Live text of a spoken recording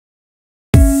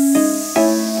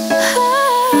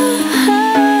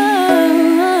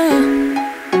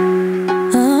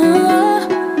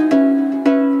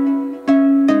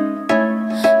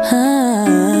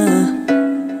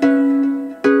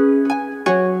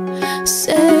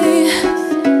say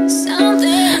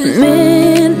something.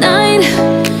 Midnight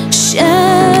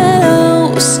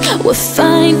shadows, we're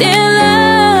finding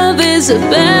love is a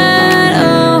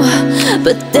battle,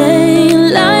 but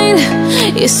daylight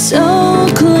is so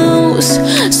close.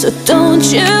 So don't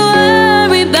you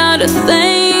worry about a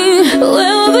thing,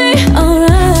 we'll be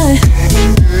alright.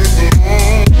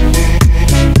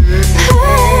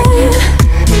 Hey,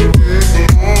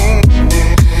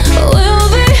 we'll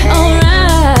be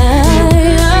alright.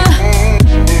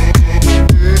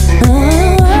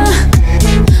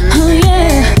 Oh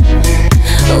yeah,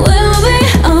 we'll be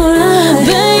alright.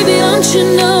 Baby, don't you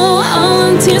know all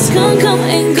them tears can come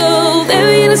and go.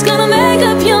 Baby, it's gonna make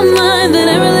up your mind that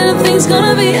every little thing's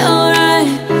gonna be alright.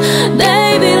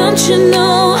 Baby, don't you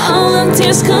know all them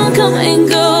tears can come and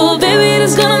go. Baby,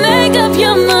 it's gonna make up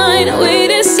your mind. We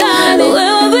decided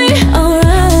we'll be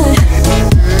alright.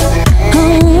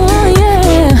 Oh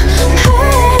yeah,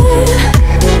 hey,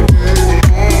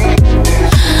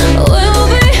 we'll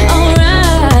be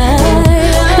alright.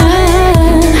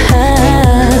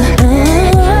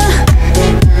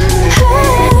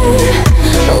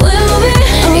 We'll be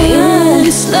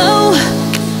in slow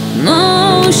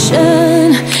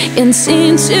motion, and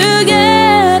seem to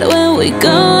get where we're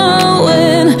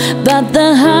going. But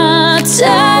the hard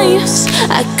times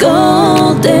are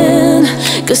golden,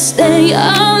 'cause they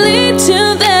all lead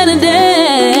to better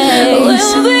days.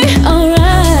 We'll be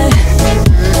alright.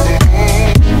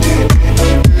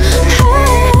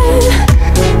 Hey,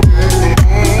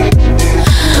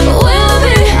 we'll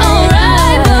be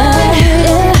alright,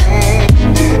 yeah.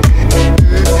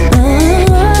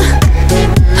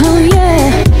 Oh yeah,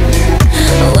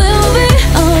 we'll be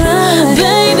alright.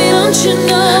 Baby, don't you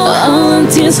know all them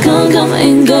tears can come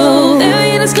and go.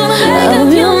 Baby, it's gonna make up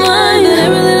your mind that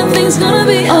every little thing's gonna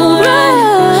be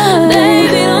alright.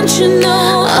 Baby, don't you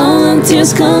know all them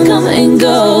tears can come and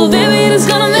go. Baby, it's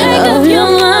gonna